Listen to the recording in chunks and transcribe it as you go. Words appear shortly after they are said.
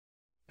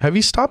Have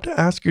you stopped to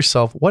ask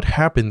yourself what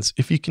happens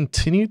if you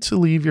continue to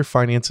leave your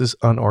finances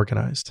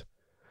unorganized?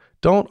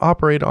 Don't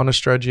operate on a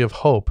strategy of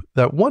hope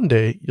that one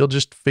day you'll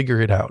just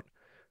figure it out.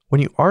 When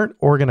you aren't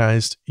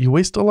organized, you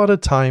waste a lot of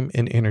time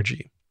and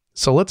energy.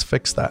 So let's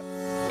fix that.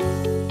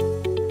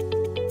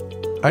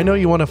 I know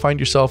you want to find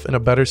yourself in a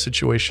better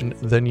situation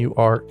than you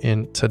are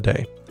in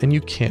today, and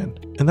you can,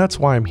 and that's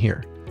why I'm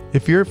here.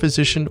 If you're a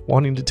physician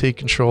wanting to take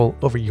control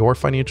over your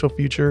financial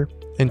future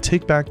and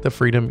take back the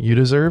freedom you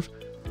deserve,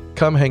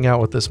 come hang out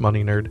with this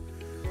money nerd.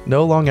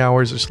 No long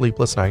hours or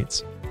sleepless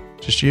nights.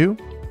 Just you,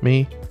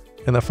 me,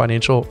 and the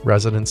Financial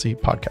Residency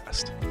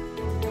Podcast.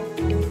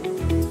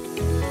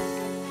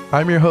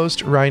 I'm your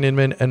host, Ryan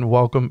Inman, and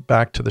welcome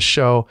back to the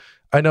show.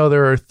 I know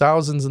there are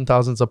thousands and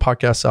thousands of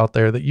podcasts out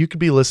there that you could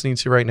be listening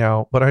to right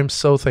now, but I'm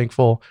so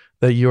thankful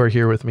that you are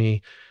here with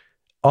me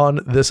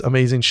on this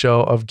amazing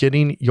show of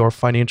getting your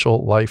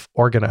financial life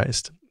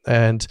organized.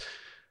 And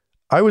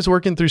I was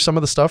working through some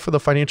of the stuff for the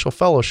Financial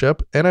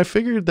Fellowship, and I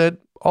figured that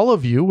all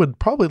of you would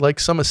probably like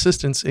some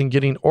assistance in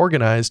getting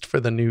organized for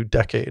the new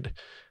decade.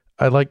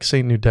 I like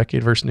saying new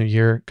decade versus new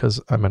year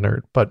because I'm a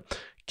nerd, but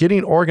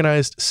getting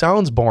organized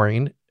sounds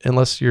boring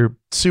unless you're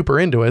super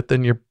into it,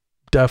 then you're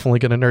definitely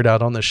going to nerd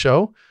out on this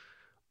show.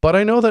 But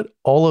I know that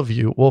all of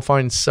you will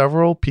find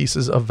several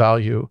pieces of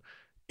value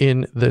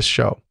in this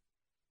show.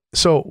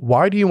 So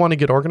why do you want to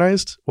get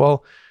organized?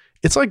 Well,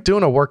 it's like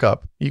doing a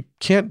workup. You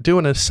can't do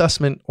an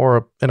assessment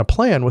or a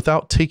plan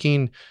without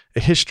taking a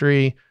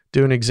history,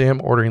 do an exam,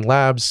 ordering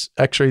labs,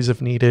 x-rays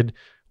if needed.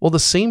 Well, the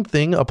same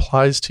thing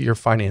applies to your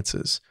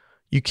finances.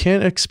 You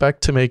can't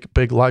expect to make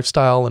big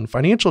lifestyle and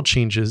financial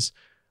changes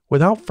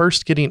without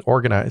first getting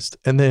organized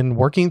and then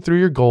working through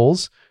your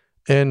goals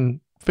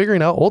and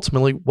figuring out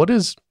ultimately what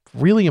is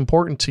really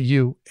important to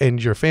you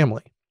and your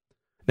family.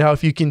 Now,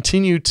 if you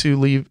continue to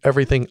leave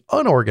everything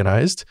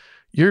unorganized,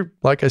 you're,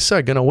 like I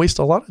said, going to waste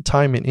a lot of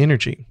time and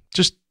energy.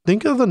 Just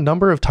think of the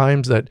number of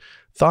times that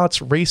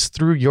thoughts race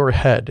through your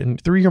head and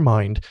through your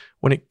mind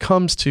when it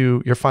comes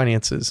to your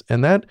finances,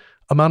 and that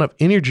amount of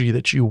energy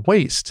that you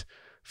waste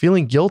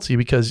feeling guilty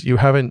because you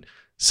haven't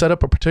set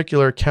up a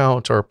particular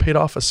account or paid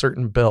off a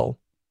certain bill.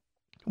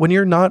 When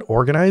you're not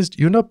organized,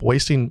 you end up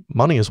wasting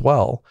money as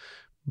well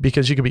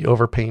because you could be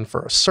overpaying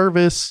for a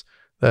service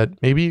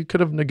that maybe you could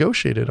have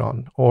negotiated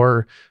on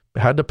or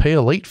had to pay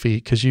a late fee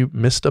because you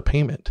missed a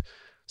payment.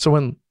 So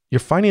when your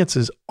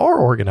finances are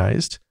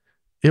organized,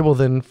 it will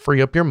then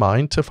free up your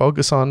mind to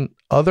focus on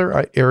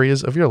other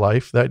areas of your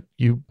life that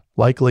you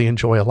likely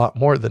enjoy a lot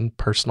more than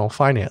personal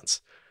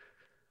finance.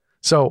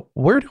 So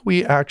where do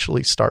we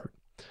actually start?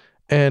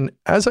 And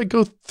as I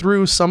go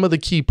through some of the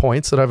key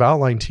points that I've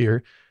outlined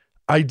here,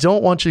 I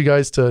don't want you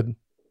guys to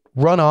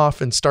run off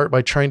and start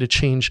by trying to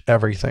change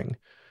everything.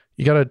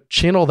 You got to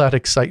channel that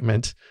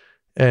excitement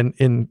and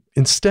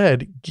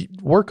instead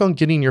work on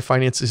getting your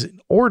finances in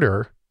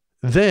order.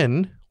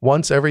 Then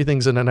once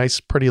everything's in a nice,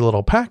 pretty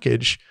little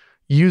package,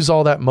 use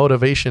all that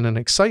motivation and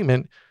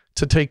excitement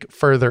to take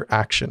further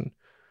action.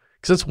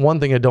 Because that's one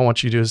thing I don't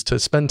want you to do is to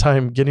spend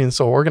time getting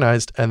so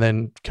organized and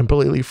then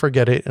completely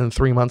forget it. And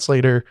 3 months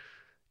later,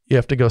 you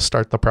have to go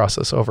start the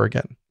process over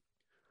again.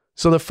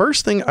 So the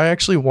first thing I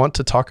actually want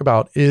to talk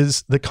about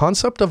is the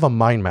concept of a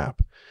mind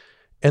map.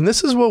 And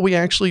this is what we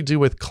actually do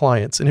with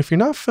clients. And if you're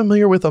not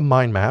familiar with a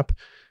mind map,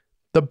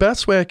 the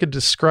best way I could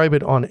describe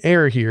it on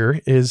air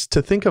here is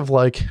to think of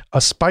like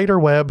a spider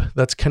web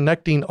that's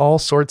connecting all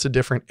sorts of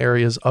different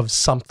areas of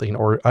something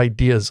or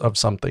ideas of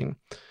something.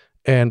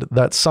 And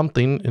that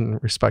something, in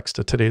respects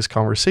to today's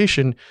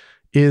conversation,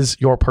 is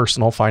your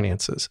personal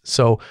finances.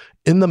 So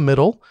in the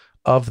middle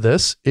of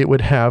this, it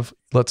would have,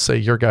 let's say,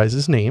 your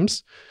guys'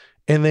 names.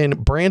 And then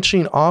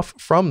branching off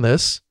from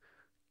this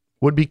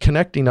would be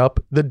connecting up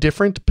the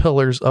different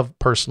pillars of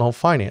personal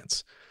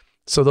finance.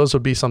 So those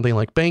would be something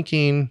like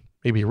banking,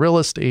 maybe real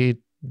estate,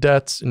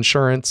 debts,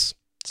 insurance,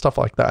 stuff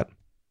like that.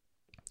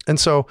 And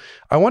so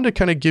I wanted to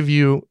kind of give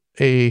you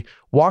a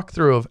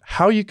walkthrough of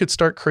how you could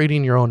start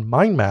creating your own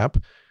mind map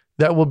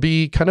that will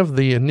be kind of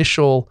the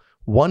initial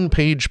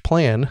one-page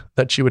plan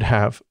that you would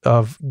have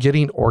of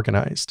getting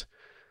organized.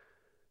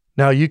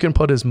 Now, you can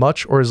put as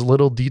much or as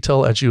little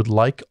detail as you'd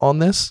like on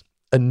this.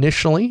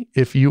 Initially,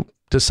 if you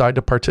decide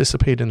to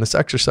participate in this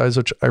exercise,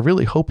 which I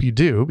really hope you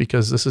do,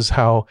 because this is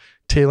how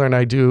Taylor and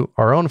I do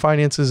our own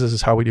finances. This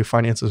is how we do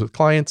finances with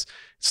clients,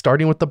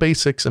 starting with the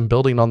basics and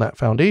building on that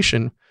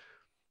foundation.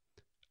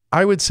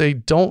 I would say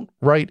don't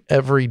write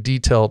every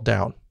detail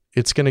down.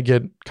 It's going to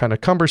get kind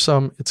of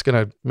cumbersome. It's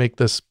going to make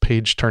this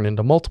page turn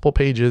into multiple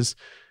pages.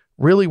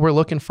 Really, we're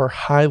looking for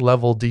high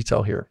level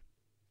detail here.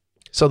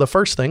 So the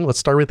first thing, let's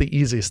start with the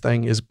easiest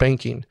thing, is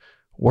banking.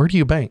 Where do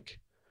you bank?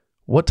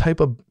 What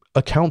type of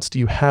accounts do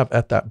you have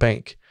at that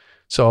bank?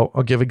 So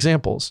I'll give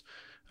examples.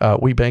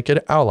 We bank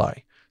at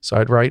Ally. So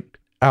I'd write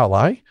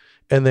Ally,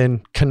 and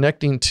then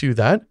connecting to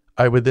that,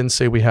 I would then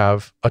say we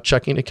have a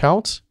checking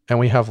account and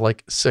we have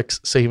like 6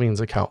 savings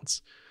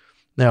accounts.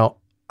 Now,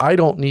 I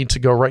don't need to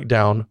go write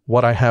down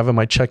what I have in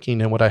my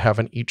checking and what I have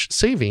in each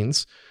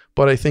savings,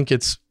 but I think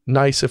it's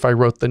nice if I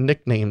wrote the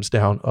nicknames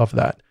down of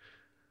that.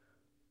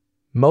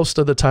 Most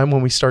of the time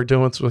when we start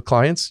doing this with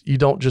clients, you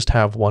don't just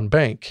have one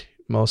bank.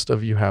 Most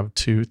of you have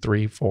 2,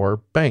 3, 4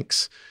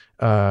 banks.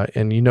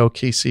 And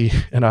Casey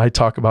and I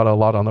talk about it a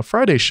lot on the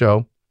Friday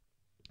show,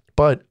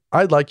 but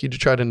I'd like you to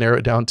try to narrow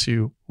it down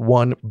to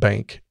one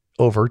bank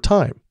over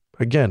time.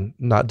 Again,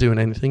 not doing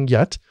anything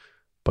yet,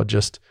 but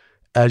just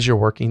as you're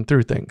working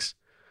through things.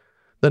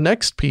 The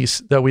next piece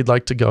that we'd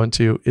like to go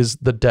into is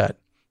the debt.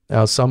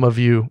 Now, some of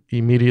you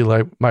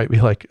immediately might be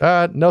like,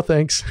 no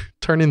thanks,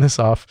 turning this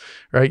off,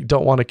 right?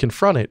 Don't want to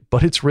confront it,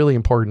 but it's really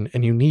important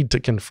and you need to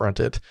confront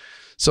it.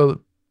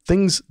 So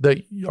things that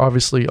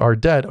obviously are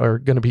debt are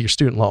going to be your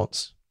student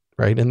loans,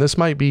 right? And this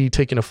might be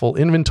taking a full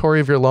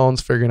inventory of your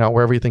loans, figuring out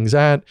where everything's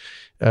at.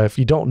 If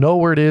you don't know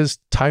where it is,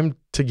 time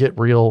to get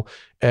real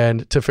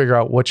and to figure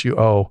out what you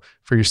owe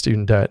for your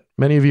student debt.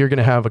 Many of you are going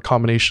to have a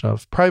combination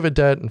of private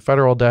debt and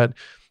federal debt.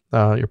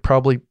 You're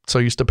probably so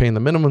used to paying the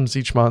minimums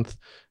each month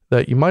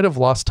that you might have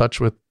lost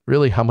touch with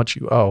really how much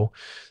you owe.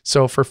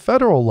 So for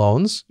federal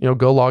loans,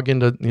 go log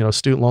into,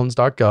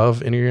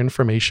 studentloans.gov, enter your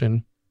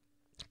information.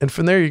 And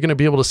from there, you're going to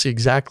be able to see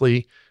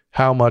exactly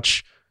how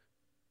much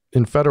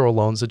in federal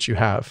loans that you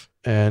have.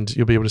 And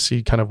you'll be able to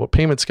see kind of what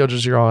payment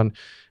schedules you're on.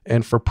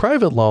 And for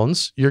private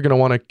loans, you're going to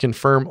want to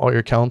confirm all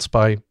your accounts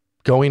by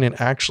going and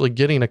actually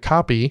getting a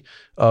copy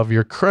of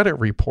your credit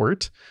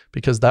report,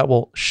 because that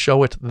will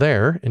show it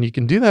there. And you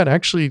can do that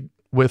actually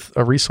with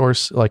a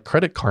resource like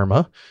Credit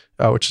Karma,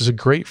 which is a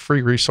great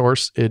free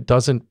resource. It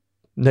doesn't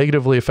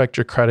negatively affect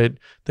your credit.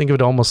 Think of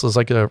it almost as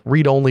like a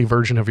read-only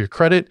version of your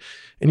credit.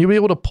 And you'll be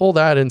able to pull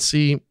that and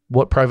see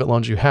what private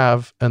loans you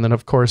have. And then,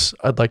 of course,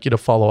 I'd like you to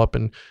follow up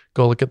and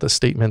go look at the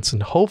statements,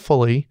 and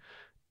hopefully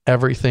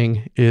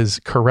everything is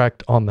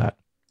correct on that.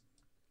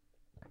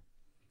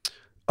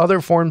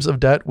 Other forms of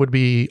debt would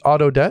be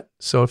auto debt.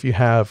 So if you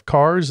have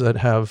cars that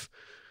have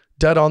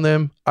debt on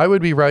them, I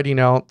would be writing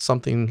out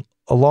something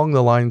along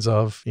the lines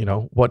of,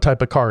 what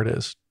type of car it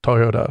is.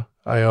 Toyota,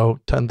 I owe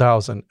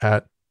 $10,000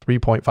 at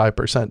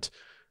 3.5%.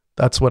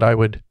 That's what I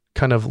would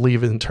kind of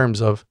leave in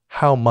terms of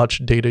how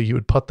much data you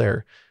would put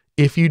there.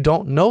 If you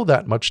don't know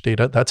that much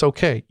data, that's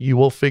okay. You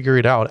will figure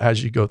it out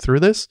as you go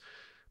through this,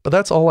 but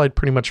that's all I'd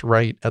pretty much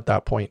write at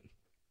that point.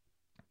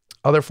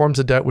 Other forms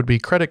of debt would be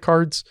credit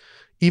cards.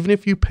 Even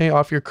if you pay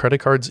off your credit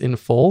cards in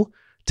full,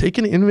 take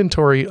an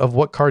inventory of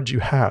what cards you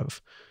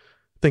have.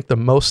 I think the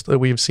most that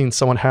we've seen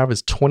someone have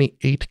is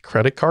 28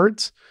 credit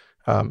cards.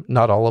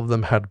 Not all of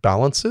them had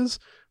balances,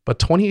 but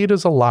 28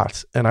 is a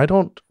lot. And I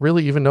don't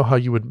really even know how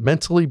you would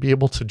mentally be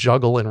able to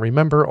juggle and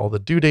remember all the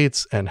due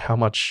dates and how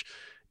much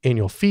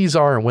annual fees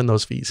are and when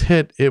those fees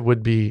hit. It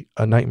would be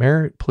a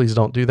nightmare. Please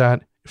don't do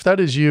that. If that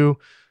is you,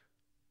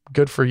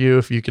 good for you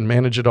if you can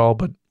manage it all,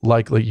 but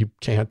likely you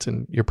can't,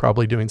 and you're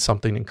probably doing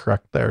something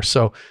incorrect there.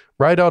 So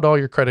write out all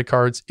your credit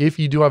cards. If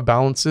you do have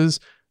balances,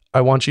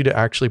 I want you to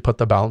actually put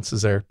the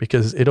balances there,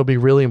 because it'll be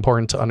really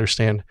important to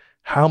understand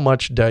how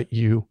much debt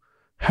you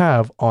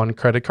have on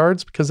credit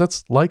cards, because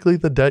that's likely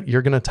the debt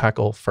you're going to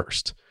tackle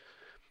first.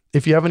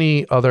 If you have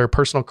any other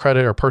personal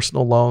credit or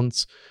personal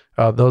loans,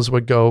 those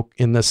would go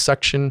in this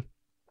section.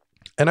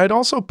 And I'd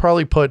also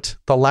probably put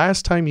the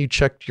last time you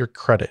checked your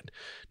credit.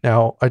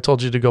 Now, I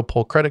told you to go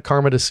pull Credit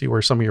Karma to see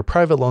where some of your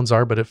private loans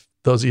are, but if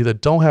those either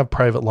don't have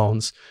private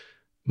loans,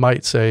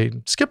 might say,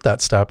 skip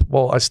that step.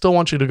 Well, I still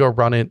want you to go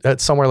run it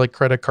at somewhere like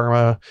Credit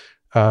Karma.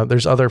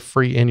 There's other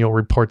free annual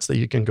reports that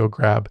you can go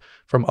grab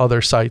from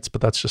other sites,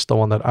 but that's just the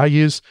one that I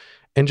use.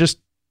 And just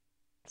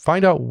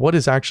find out what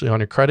is actually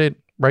on your credit.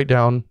 Write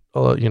down,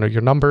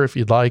 your number if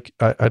you'd like.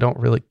 I don't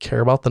really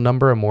care about the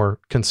number. I'm more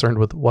concerned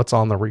with what's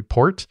on the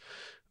report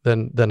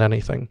than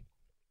anything.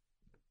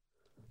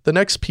 The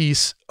next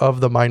piece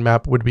of the mind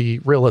map would be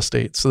real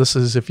estate. So this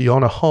is if you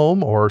own a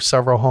home or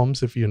several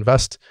homes, if you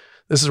invest,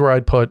 this is where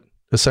I'd put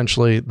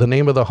essentially the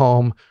name of the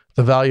home,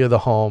 the value of the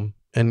home,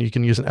 and you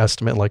can use an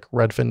estimate like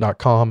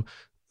redfin.com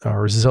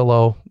or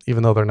Zillow,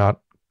 even though they're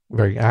not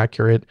very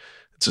accurate.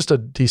 It's just a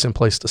decent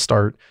place to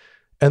start.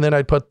 And then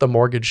I'd put the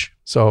mortgage.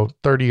 So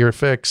 30-year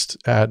fixed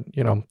at,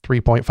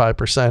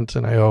 3.5%,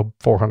 and I owe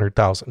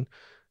 $400,000.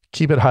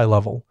 Keep it high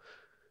level.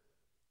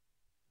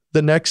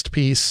 The next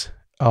piece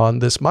on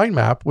this mind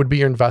map would be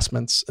your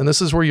investments. And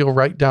this is where you'll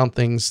write down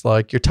things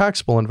like your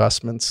taxable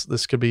investments.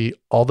 This could be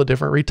all the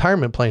different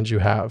retirement plans you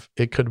have.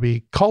 It could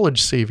be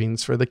college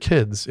savings for the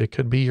kids. It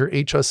could be your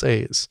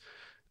HSAs.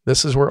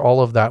 This is where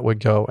all of that would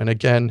go. And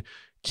again,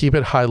 keep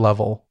it high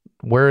level,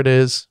 where it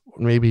is,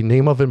 maybe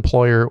name of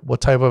employer,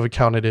 what type of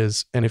account it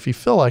is. And if you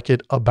feel like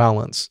it, a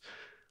balance.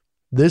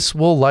 This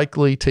will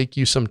likely take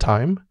you some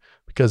time,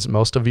 because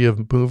most of you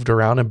have moved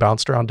around and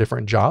bounced around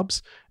different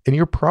jobs, and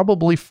you're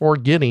probably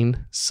forgetting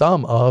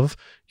some of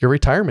your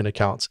retirement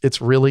accounts. It's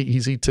really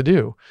easy to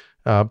do.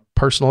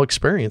 Personal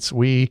experience.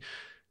 We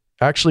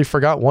actually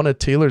forgot one of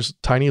Taylor's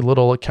tiny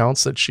little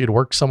accounts that she had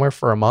worked somewhere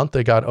for a month.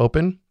 They got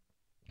open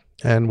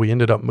and we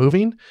ended up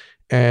moving.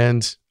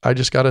 And I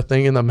just got a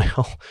thing in the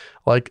mail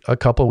like a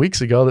couple of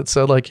weeks ago that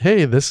said like,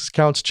 hey, this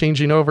account's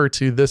changing over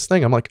to this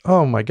thing. I'm like,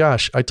 oh my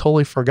gosh, I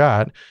totally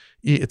forgot.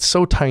 It's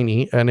so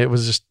tiny. And it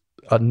was just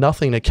a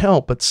nothing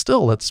account, but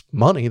still it's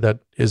money that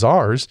is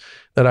ours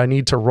that I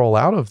need to roll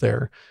out of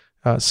there.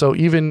 So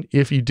even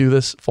if you do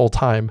this full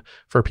time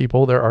for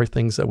people, there are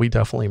things that we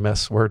definitely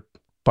miss. We're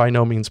by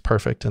no means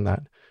perfect in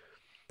that.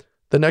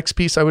 The next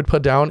piece I would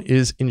put down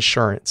is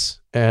insurance.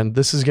 And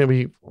this is going to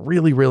be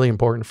really, really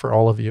important for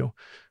all of you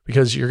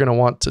because you're going to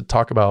want to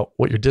talk about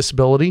what your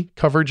disability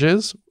coverage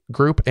is,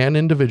 group and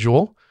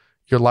individual,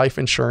 your life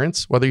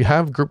insurance, whether you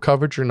have group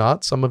coverage or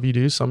not. Some of you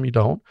do, some you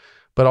don't,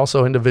 but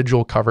also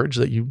individual coverage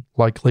that you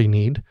likely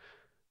need.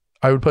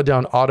 I would put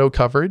down auto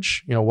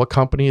coverage. What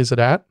company is it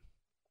at?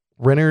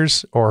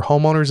 Renters or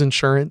homeowners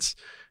insurance.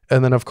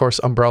 And then of course,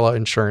 umbrella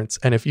insurance.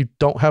 And if you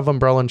don't have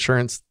umbrella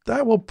insurance,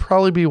 that will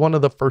probably be one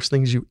of the first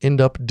things you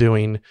end up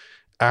doing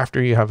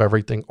after you have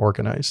everything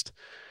organized.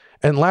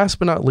 And last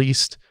but not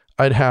least,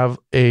 I'd have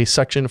a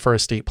section for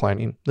estate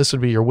planning. This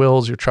would be your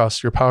wills, your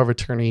trusts, your power of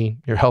attorney,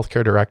 your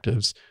healthcare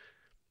directives.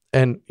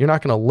 And you're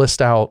not going to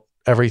list out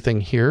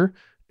everything here.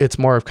 It's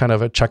more of kind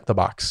of a check the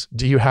box.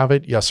 Do you have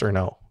it? Yes or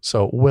no?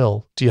 So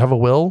will, do you have a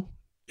will?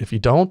 If you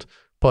don't,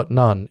 put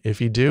none. If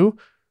you do,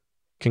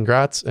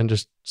 congrats and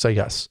just say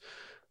yes.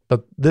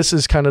 But this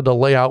is kind of the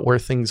layout where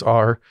things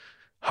are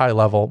high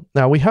level.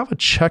 Now we have a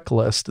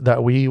checklist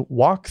that we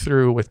walk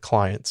through with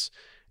clients,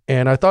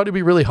 and I thought it'd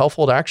be really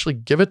helpful to actually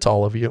give it to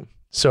all of you.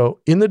 So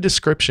in the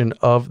description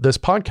of this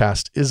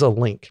podcast is a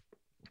link,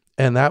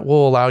 and that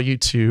will allow you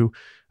to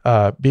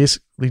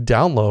basically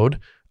download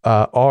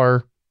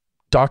our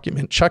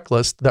document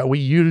checklist that we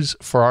use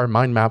for our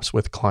mind maps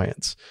with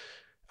clients.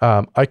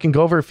 I can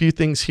go over a few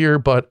things here,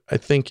 but I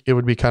think it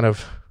would be kind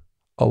of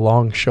a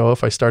long show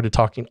if I started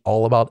talking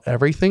all about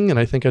everything. And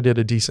I think I did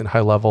a decent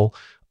high level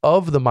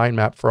of the mind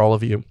map for all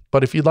of you.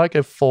 But if you'd like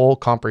a full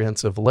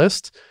comprehensive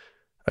list,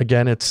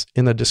 again, it's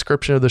in the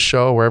description of the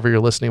show, wherever you're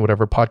listening,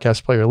 whatever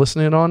podcast player you're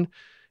listening on,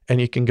 and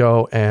you can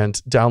go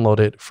and download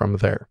it from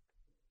there.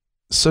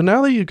 So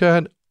now that you've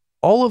got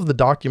all of the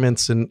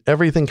documents and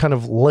everything kind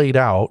of laid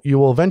out, you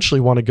will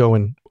eventually want to go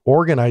and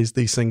organize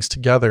these things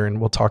together.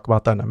 And we'll talk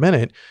about that in a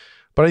minute.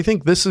 But I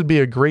think this would be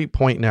a great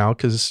point now,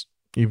 because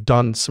you've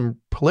done some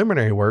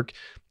preliminary work,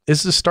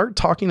 is to start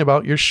talking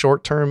about your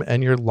short-term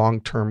and your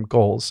long-term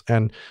goals.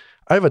 And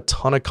I have a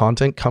ton of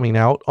content coming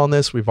out on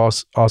this. We've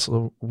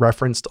also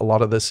referenced a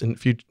lot of this in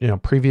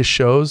previous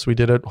shows. We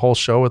did a whole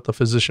show with the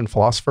physician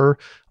philosopher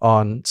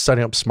on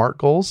setting up SMART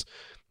goals.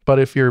 But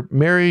if you're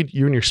married,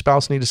 you and your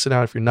spouse need to sit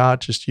down. If you're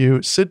not, just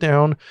you sit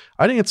down.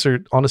 I'd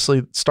answer,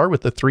 honestly, start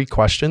with the 3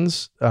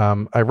 questions.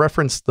 I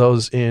referenced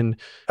those in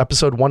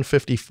episode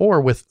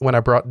 154 when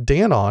I brought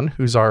Dan on,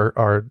 who's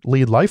our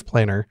lead life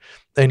planner,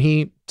 and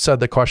he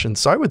said the questions.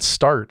 So I would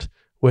start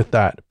with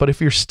that. But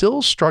if you're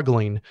still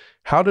struggling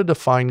how to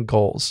define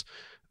goals,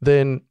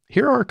 then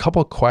here are a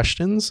couple of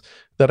questions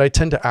that I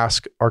tend to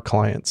ask our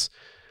clients.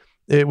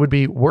 It would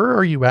be, where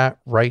are you at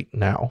right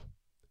now?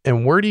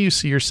 And where do you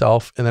see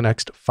yourself in the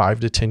next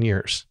 5 to 10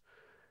 years?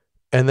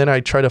 And then I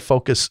try to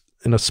focus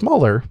in a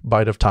smaller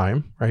bite of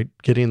time, right?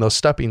 Getting those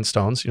stepping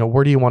stones.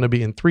 Where do you want to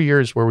be in 3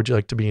 years? Where would you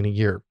like to be in a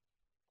year?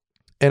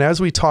 And as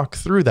we talk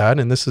through that,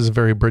 and this is a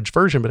very abridged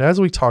version, but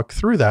as we talk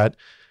through that,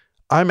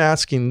 I'm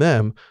asking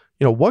them,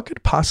 what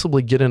could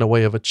possibly get in the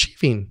way of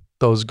achieving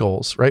those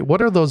goals, right?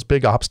 What are those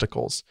big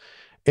obstacles?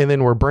 And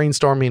then we're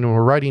brainstorming and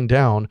we're writing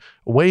down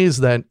ways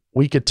that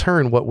we could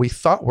turn what we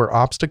thought were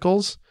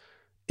obstacles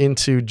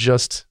into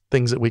just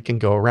things that we can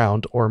go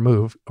around or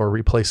move or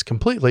replace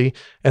completely,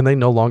 and they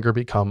no longer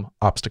become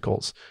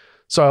obstacles.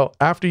 So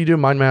after you do a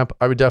mind map,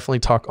 I would definitely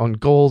talk on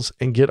goals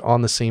and get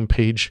on the same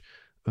page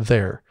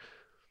there.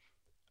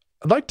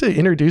 I'd like to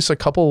introduce a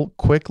couple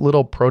quick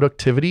little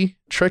productivity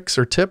tricks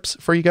or tips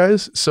for you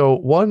guys. So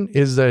one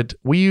is that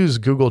we use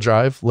Google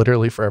Drive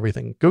literally for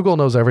everything. Google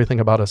knows everything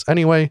about us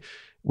anyway.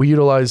 We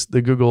utilize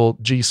the Google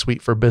G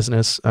Suite for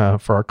business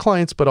for our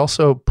clients, but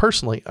also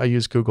personally, I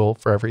use Google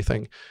for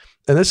everything.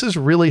 And this has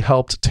really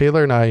helped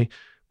Taylor and I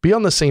be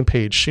on the same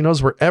page. She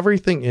knows where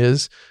everything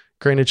is.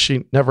 Granted,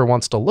 she never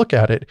wants to look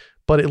at it,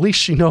 but at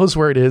least she knows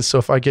where it is. So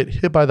if I get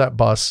hit by that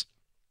bus,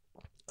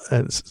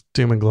 and it's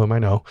doom and gloom, I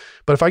know,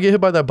 but if I get hit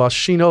by that bus,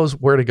 she knows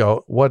where to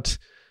go, what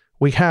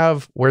we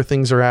have, where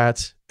things are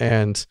at,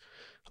 and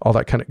all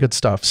that kind of good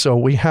stuff. So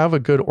we have a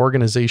good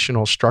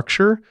organizational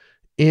structure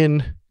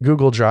in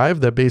Google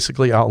Drive that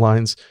basically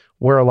outlines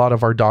where a lot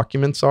of our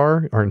documents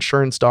are, our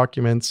insurance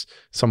documents,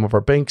 some of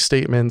our bank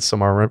statements,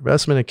 some of our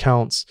investment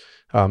accounts,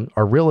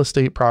 our real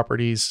estate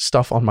properties,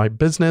 stuff on my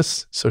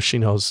business. So she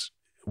knows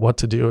what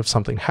to do if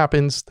something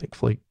happens.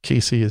 Thankfully,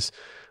 Casey is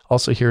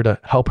also here to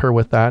help her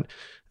with that.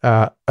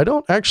 I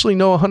don't actually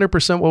know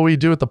 100% what we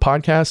do with the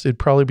podcast. It'd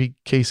probably be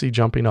Casey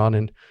jumping on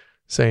and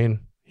saying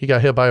he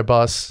got hit by a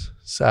bus.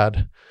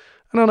 Sad.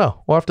 I don't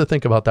know. We'll have to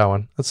think about that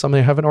one. That's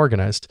something I haven't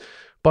organized.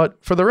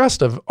 But for the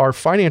rest of our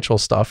financial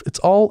stuff, it's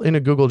all in a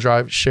Google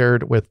Drive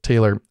shared with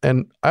Taylor.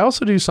 And I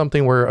also do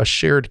something where a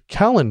shared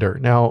calendar.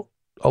 Now,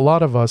 a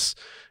lot of us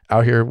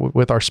out here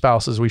with our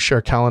spouses, we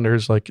share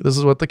calendars like this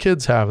is what the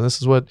kids have, and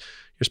this is what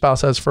your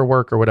spouse has for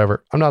work or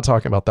whatever. I'm not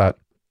talking about that.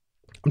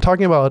 I'm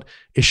talking about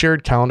a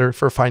shared calendar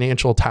for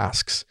financial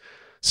tasks.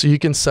 So you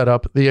can set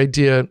up the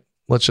idea,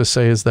 let's just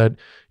say, is that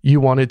you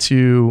wanted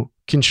to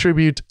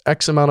contribute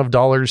X amount of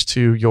dollars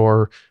to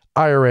your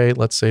IRA.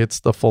 Let's say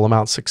it's the full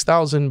amount,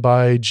 $6,000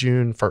 by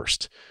June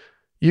 1st.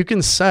 You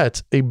can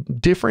set a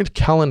different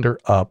calendar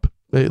up,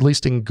 at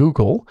least in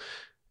Google,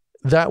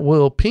 that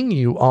will ping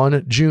you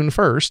on June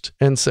 1st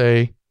and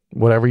say,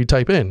 whatever you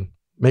type in,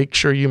 make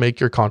sure you make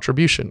your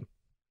contribution.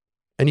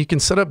 And you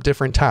can set up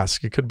different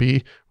tasks. It could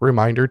be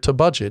reminder to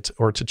budget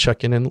or to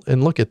check in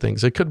and look at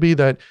things. It could be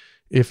that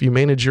if you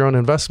manage your own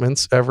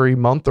investments every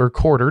month or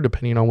quarter,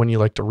 depending on when you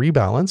like to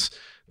rebalance,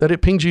 that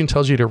it pings you and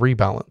tells you to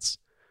rebalance.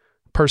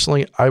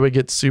 Personally, I would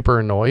get super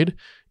annoyed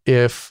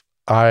if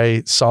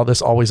I saw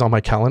this always on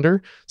my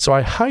calendar. So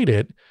I hide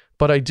it,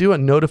 but I do a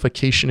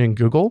notification in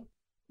Google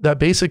that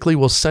basically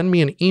will send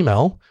me an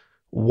email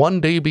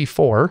one day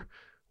before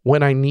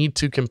when I need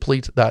to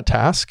complete that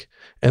task.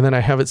 And then I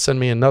have it send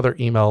me another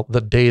email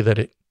the day that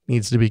it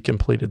needs to be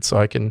completed, so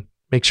I can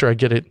make sure I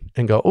get it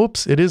and go,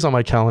 oops, it is on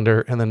my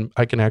calendar. And then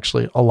I can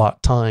actually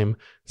allot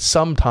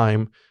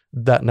sometime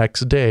that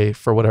next day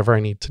for whatever I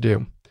need to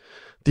do.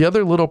 The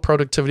other little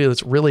productivity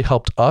that's really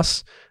helped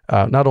us,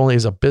 not only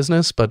as a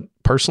business, but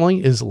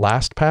personally, is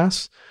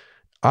LastPass.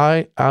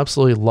 I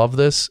absolutely love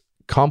this.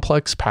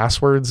 Complex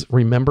passwords,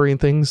 remembering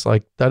things,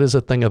 like that is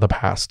a thing of the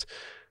past.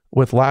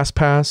 With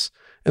LastPass,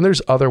 and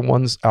there's other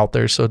ones out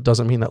there, so it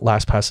doesn't mean that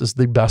LastPass is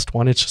the best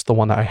one. It's just the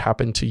one that I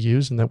happen to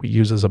use and that we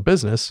use as a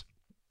business.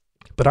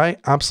 But I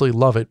absolutely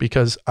love it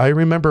because I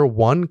remember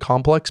one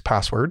complex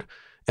password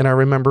and I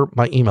remember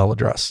my email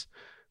address.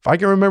 If I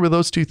can remember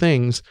those two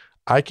things,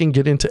 I can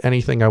get into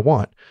anything I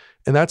want.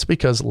 And that's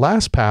because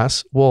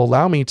LastPass will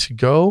allow me to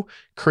go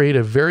create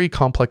a very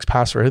complex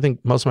password. I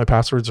think most of my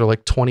passwords are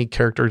like 20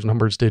 characters,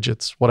 numbers,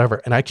 digits,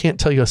 whatever. And I can't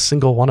tell you a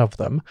single one of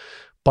them,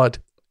 but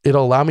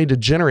it'll allow me to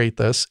generate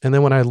this. And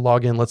then when I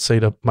log in, let's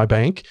say to my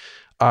bank,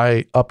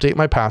 I update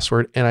my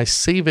password and I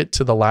save it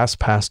to the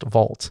LastPass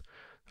vault.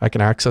 I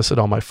can access it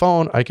on my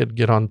phone. I could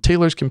get on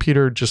Taylor's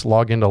computer, just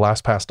log into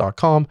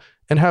lastpass.com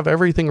and have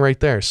everything right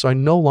there. So I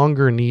no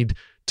longer need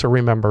to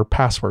remember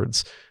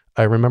passwords.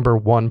 I remember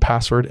one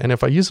password. And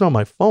if I use it on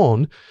my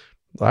phone,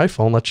 the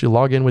iPhone lets you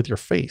log in with your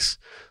face.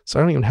 So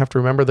I don't even have to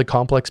remember the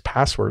complex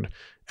password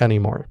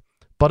anymore.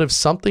 But if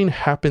something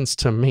happens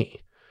to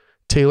me,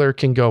 Taylor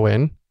can go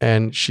in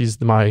and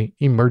she's my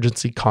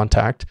emergency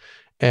contact,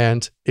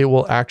 and it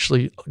will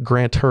actually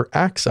grant her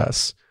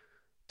access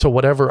to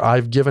whatever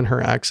I've given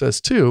her access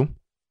to.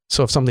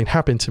 So if something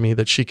happened to me,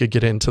 that she could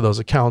get into those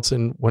accounts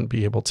and wouldn't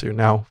be able to.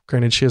 Now,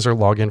 granted, she has her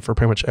login for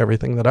pretty much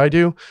everything that I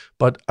do,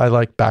 but I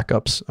like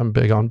backups. I'm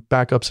big on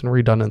backups and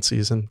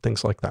redundancies and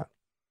things like that.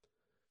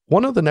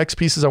 One of the next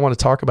pieces I want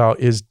to talk about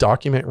is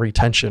document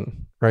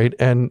retention, right?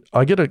 And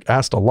I get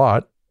asked a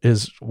lot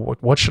is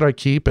what should I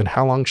keep and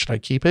how long should I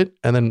keep it?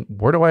 And then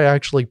where do I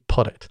actually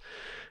put it?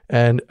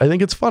 And I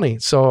think it's funny.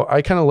 So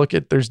I kind of look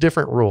at, there's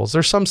different rules.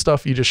 There's some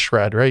stuff you just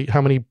shred, right? How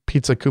many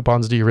pizza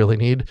coupons do you really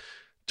need?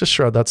 Just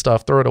shred that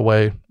stuff, throw it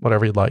away,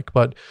 whatever you'd like.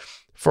 But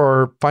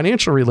for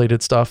financial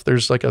related stuff,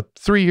 there's like a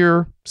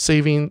 3-year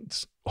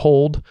savings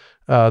hold.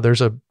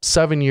 There's a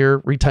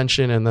 7-year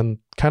retention, and then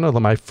kind of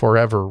my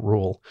forever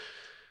rule.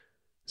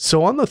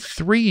 So on the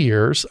 3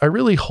 years, I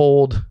really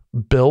hold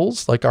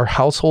bills, like our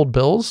household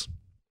bills,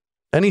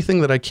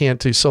 anything that I can't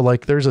do. So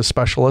like there's a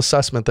special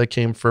assessment that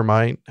came for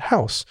my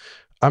house.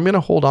 I'm going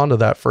to hold on to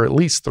that for at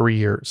least 3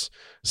 years.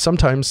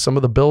 Sometimes some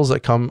of the bills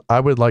that come, I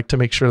would like to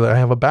make sure that I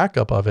have a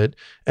backup of it,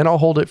 and I'll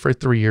hold it for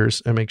 3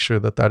 years and make sure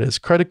that that is.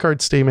 Credit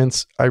card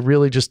statements, I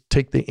really just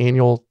take the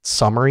annual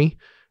summary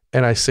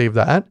and I save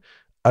that.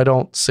 I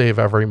don't save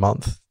every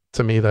month.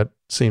 To me, that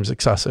seems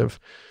excessive.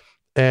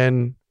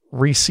 And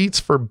receipts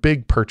for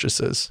big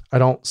purchases, I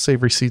don't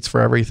save receipts for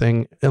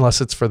everything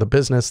unless it's for the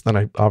business. Then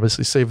I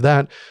obviously save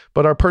that.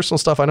 But our personal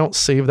stuff, I don't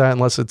save that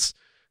unless it's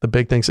the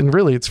big things. And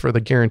really, it's for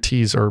the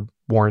guarantees or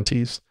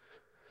warranties.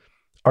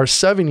 Our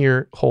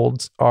 7-year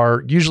holds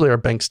are usually our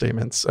bank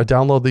statements. I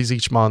download these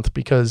each month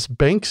because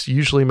banks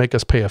usually make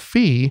us pay a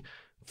fee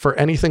for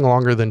anything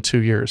longer than 2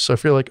 years. So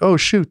if you're like, oh,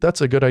 shoot, that's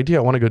a good idea,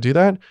 I want to go do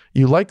that,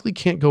 you likely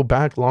can't go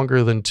back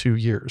longer than 2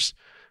 years.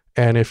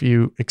 And if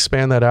you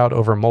expand that out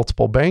over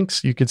multiple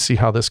banks, you could see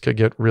how this could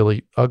get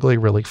really ugly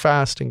really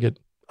fast and get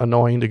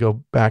annoying to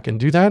go back and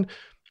do that.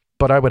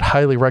 But I would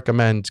highly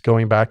recommend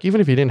going back,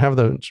 even if you didn't have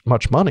that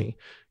much money,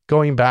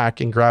 going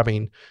back and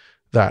grabbing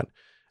that.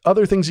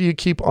 Other things that you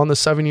keep on the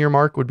 7-year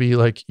mark would be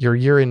like your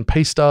year-end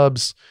pay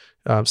stubs,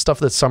 stuff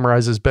that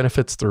summarizes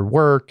benefits through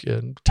work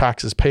and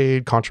taxes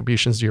paid,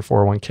 contributions to your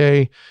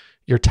 401k,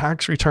 your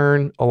tax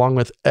return, along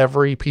with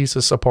every piece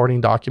of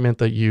supporting document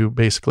that you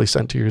basically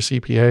sent to your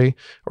CPA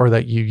or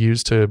that you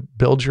use to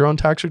build your own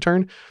tax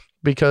return.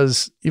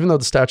 Because even though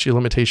the statute of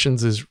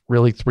limitations is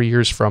really 3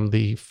 years from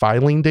the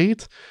filing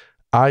date,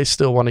 I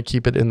still want to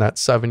keep it in that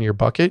 7-year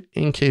bucket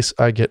in case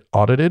I get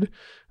audited.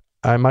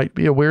 I might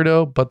be a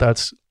weirdo, but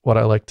that's what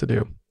I like to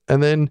do.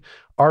 And then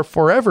our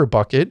forever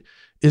bucket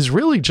is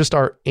really just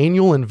our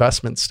annual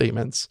investment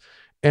statements.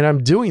 And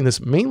I'm doing this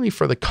mainly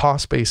for the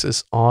cost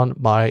basis on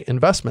my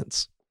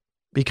investments.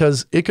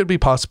 because it could be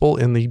possible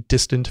in the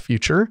distant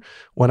future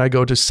when I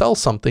go to sell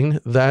something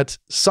that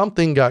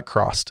something got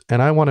crossed,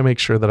 and I want to make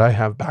sure that I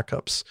have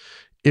backups.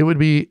 It would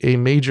be a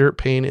major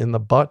pain in the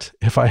butt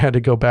if I had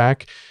to go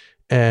back,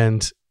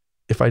 and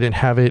if I didn't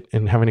have it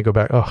and having to go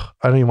back, I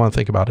don't even want to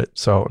think about it.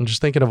 So I'm just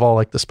thinking of all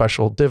like the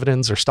special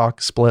dividends or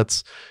stock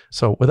splits.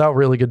 So without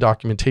really good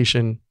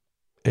documentation,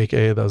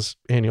 AKA those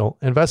annual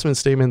investment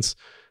statements,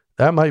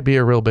 that might be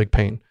a real big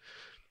pain.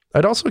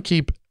 I'd also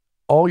keep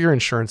all your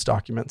insurance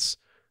documents.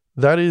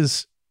 That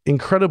is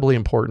incredibly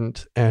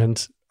important.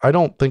 And I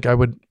don't think I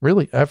would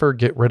really ever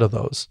get rid of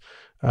those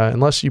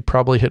unless you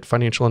probably hit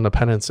financial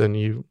independence and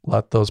you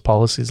let those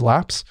policies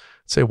lapse.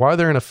 Say while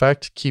they're in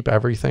effect, keep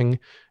everything.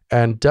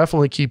 And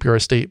definitely keep your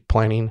estate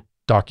planning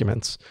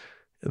documents.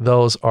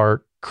 Those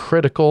are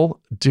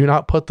critical. Do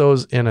not put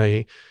those in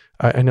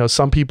I know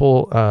some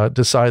people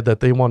decide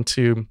that they want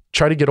to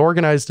try to get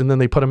organized and then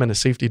they put them in a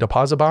safety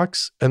deposit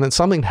box, and then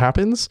something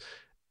happens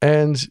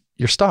and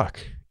you're stuck.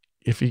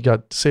 If you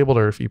got disabled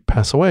or if you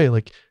pass away,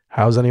 like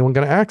how's anyone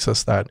going to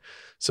access that?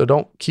 So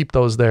don't keep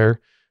those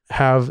there.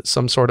 Have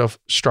some sort of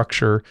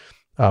structure,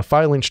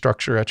 filing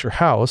structure at your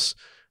house.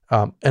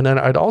 And then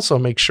I'd also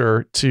make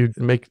sure to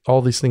make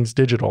all these things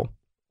digital.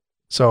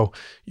 So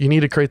you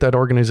need to create that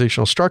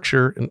organizational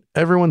structure, and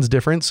everyone's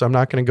different. So I'm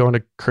not going to go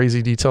into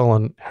crazy detail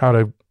on how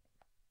to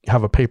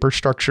have a paper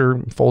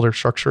structure, folder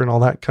structure, and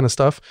all that kind of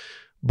stuff.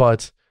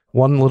 But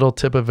one little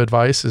tip of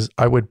advice is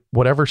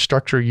whatever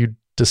structure you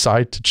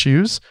decide to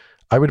choose,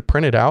 I would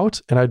print it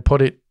out and I'd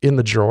put it in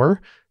the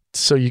drawer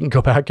so you can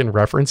go back and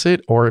reference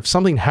it. Or if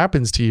something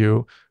happens to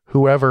you,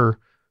 whoever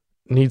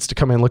needs to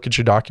come and look at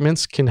your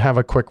documents can have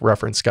a quick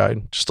reference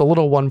guide, just a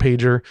little one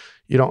pager.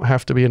 You don't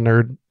have to be a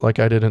nerd like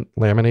I didn't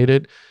laminate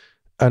it.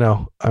 I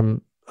know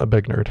I'm a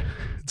big nerd.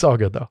 It's all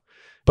good though.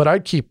 But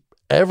I'd keep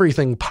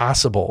everything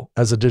possible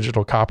as a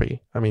digital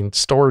copy. I mean,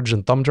 storage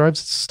and thumb drives,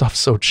 stuff's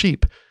so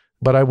cheap,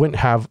 but I wouldn't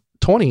have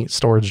 20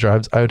 storage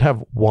drives. I would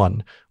have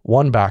one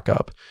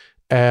backup.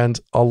 And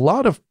a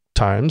lot of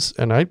times,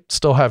 and I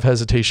still have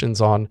hesitations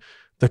on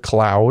the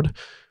cloud,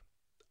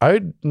 I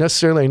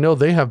know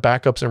they have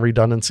backups and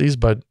redundancies,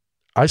 but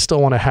I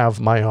still want to have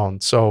my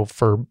own. So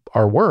for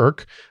our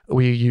work,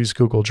 we use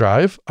Google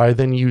Drive. I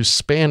then use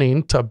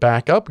Spanning to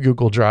back up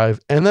Google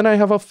Drive. And then I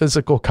have a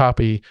physical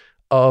copy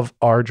of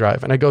our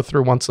drive. And I go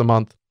through once a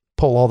month,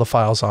 pull all the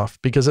files off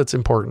because it's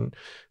important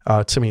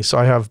to me. So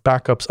I have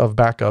backups of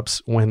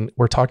backups when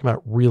we're talking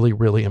about really,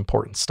 really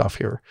important stuff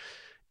here.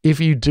 If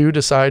you do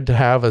decide to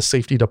have a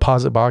safety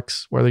deposit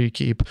box, whether you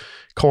keep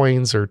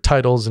coins or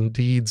titles and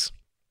deeds,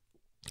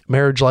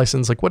 marriage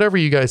license, like whatever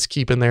you guys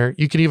keep in there.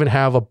 You could even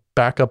have a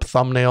backup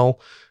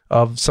thumbnail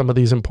of some of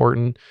these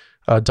important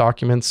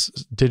documents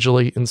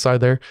digitally inside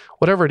there.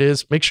 Whatever it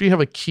is, make sure you have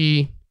a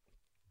key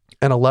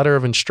and a letter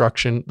of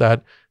instruction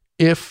that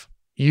if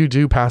you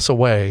do pass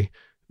away,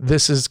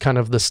 this is kind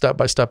of the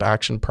step-by-step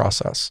action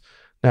process.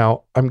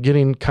 Now, I'm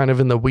getting kind of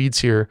in the weeds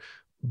here,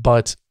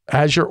 but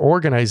as you're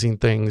organizing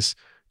things,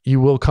 you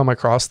will come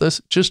across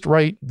this. Just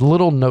write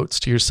little notes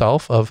to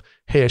yourself of,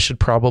 hey, I should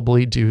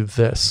probably do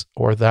this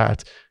or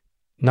that.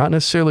 Not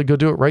necessarily go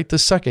do it right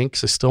this second,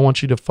 because I still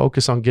want you to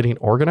focus on getting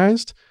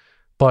organized,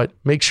 but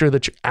make sure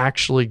that you're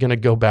actually going to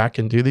go back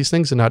and do these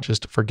things and not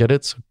just forget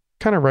it. So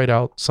kind of write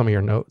out some of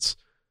your notes.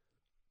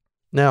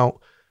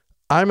 Now,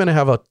 I'm going to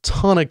have a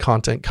ton of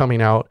content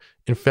coming out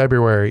in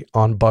February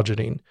on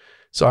budgeting.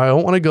 So I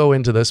don't want to go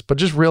into this, but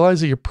just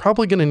realize that you're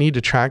probably going to need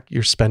to track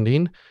your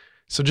spending.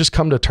 So just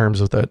come to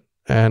terms with it.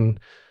 And,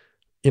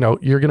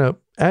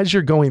 as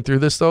you're going through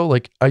this though,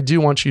 like I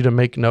do want you to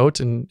make note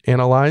and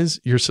analyze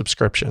your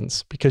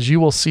subscriptions, because you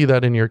will see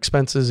that in your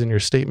expenses and your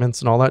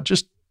statements and all that.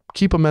 Just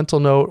keep a mental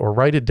note or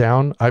write it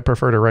down. I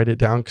prefer to write it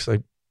down because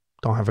I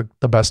don't have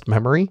the best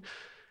memory,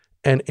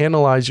 and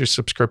analyze your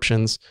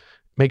subscriptions.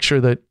 Make sure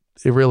that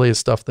it really is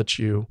stuff that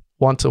you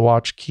want to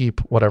watch,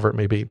 keep, whatever it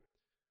may be.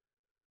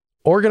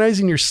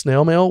 Organizing your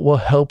snail mail will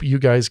help you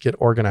guys get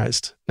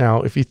organized.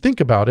 Now, if you think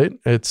about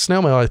it,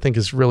 snail mail I think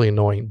is really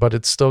annoying, but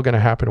it's still going to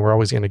happen. We're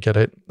always going to get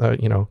it.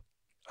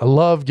 I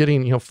love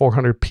getting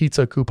 400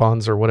 pizza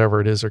coupons or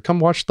whatever it is, or come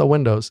watch the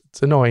windows.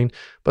 It's annoying,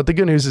 but the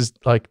good news is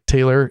like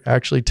Taylor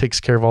actually takes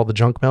care of all the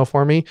junk mail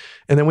for me,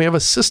 and then we have a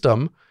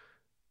system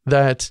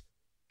that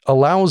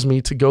allows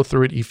me to go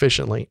through it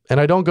efficiently. And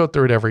I don't go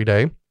through it every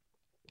day.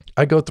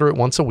 I go through it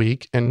once a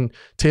week, and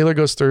Taylor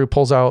goes through,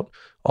 pulls out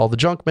all the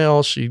junk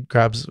mail. She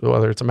grabs,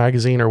 whether it's a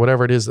magazine or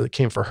whatever it is that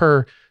came for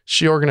her.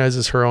 She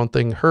organizes her own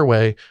thing her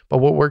way. But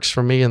what works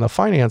for me in the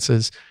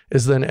finances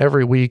is then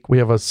every week we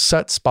have a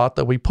set spot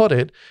that we put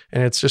it,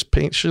 and it's just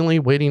patiently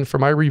waiting for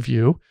my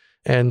review.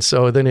 And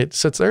so then it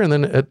sits there, and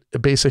then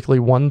basically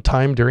one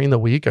time during the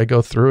week, I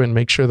go through and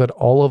make sure that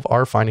all of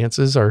our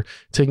finances are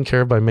taken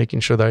care of by making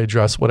sure that I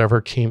address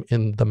whatever came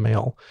in the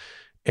mail.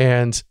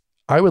 And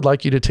I would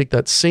like you to take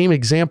that same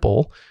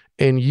example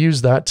and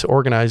use that to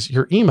organize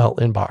your email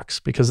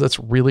inbox, because that's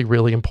really,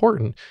 really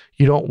important.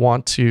 You don't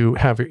want to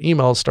have your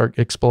emails start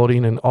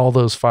exploding and all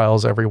those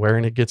files everywhere,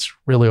 and it gets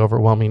really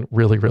overwhelming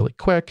really, really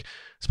quick,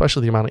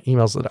 especially the amount of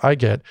emails that I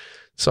get.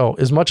 So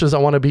as much as I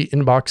want to be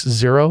inbox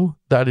zero,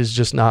 that is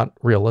just not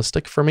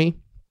realistic for me.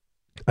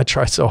 I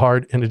try so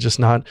hard and it's just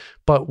not.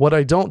 But what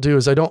I don't do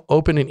is I don't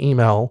open an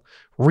email,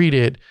 read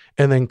it,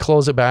 and then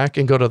close it back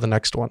and go to the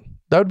next one.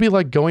 That would be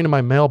like going to my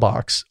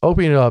mailbox,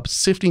 opening it up,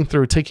 sifting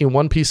through, taking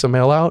one piece of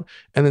mail out,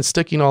 and then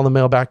sticking all the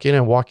mail back in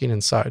and walking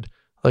inside.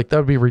 Like that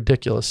would be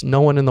ridiculous.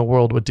 No one in the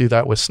world would do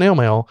that with snail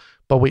mail,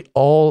 but we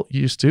all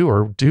used to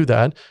or do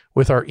that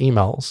with our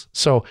emails.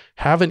 So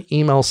have an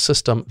email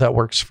system that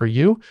works for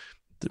you.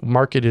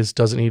 Mark it as,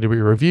 does it need to be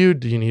reviewed?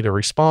 Do you need to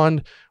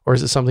respond? Or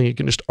is it something you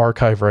can just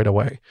archive right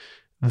away?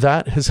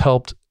 That has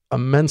helped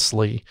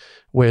immensely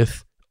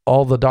with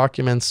all the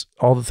documents,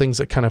 all the things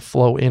that kind of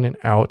flow in and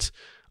out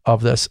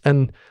of this.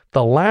 And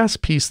the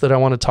last piece that I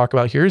want to talk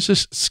about here is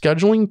just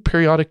scheduling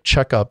periodic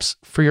checkups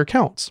for your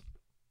accounts.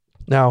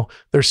 Now,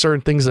 there's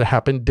certain things that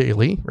happen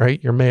daily,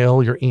 right? Your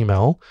mail, your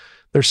email.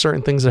 There's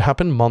certain things that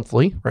happen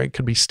monthly, right? It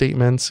could be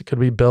statements, it could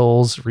be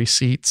bills,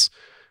 receipts,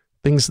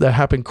 things that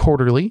happen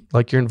quarterly,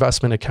 like your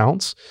investment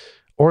accounts,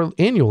 or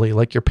annually,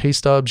 like your pay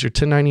stubs, your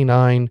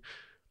 1099,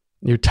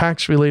 your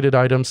tax-related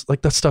items.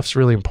 Like that stuff's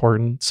really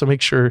important. So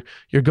make sure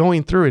you're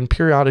going through and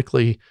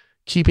periodically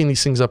keeping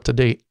these things up to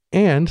date.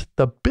 And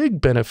the big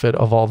benefit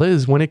of all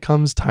this, when it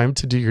comes time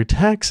to do your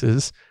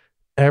taxes,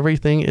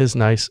 everything is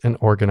nice and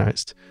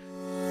organized.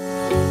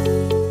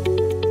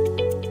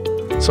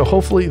 So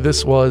hopefully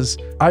this was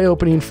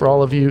eye-opening for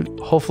all of you.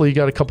 Hopefully you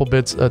got a couple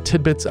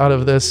tidbits out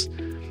of this.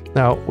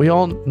 Now, we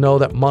all know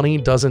that money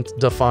doesn't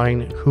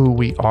define who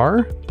we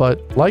are,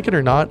 but like it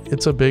or not,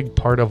 it's a big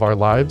part of our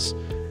lives.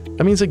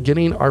 That means that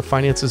getting our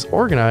finances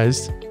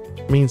organized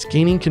means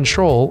gaining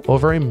control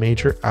over a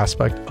major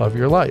aspect of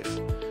your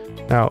life.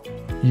 Now,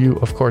 you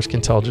of course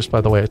can tell just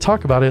by the way I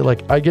talk about it,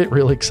 like I get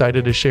really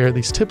excited to share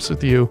these tips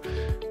with you.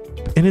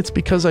 And it's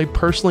because I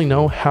personally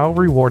know how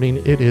rewarding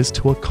it is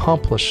to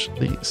accomplish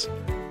these.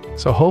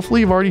 So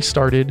hopefully you've already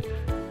started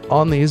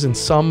on these in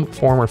some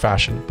form or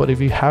fashion. But if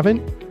you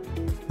haven't,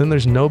 then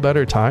there's no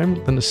better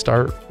time than to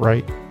start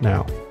right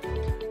now.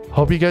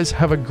 Hope you guys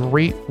have a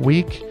great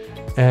week,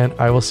 and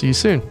I will see you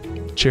soon.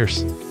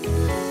 Cheers.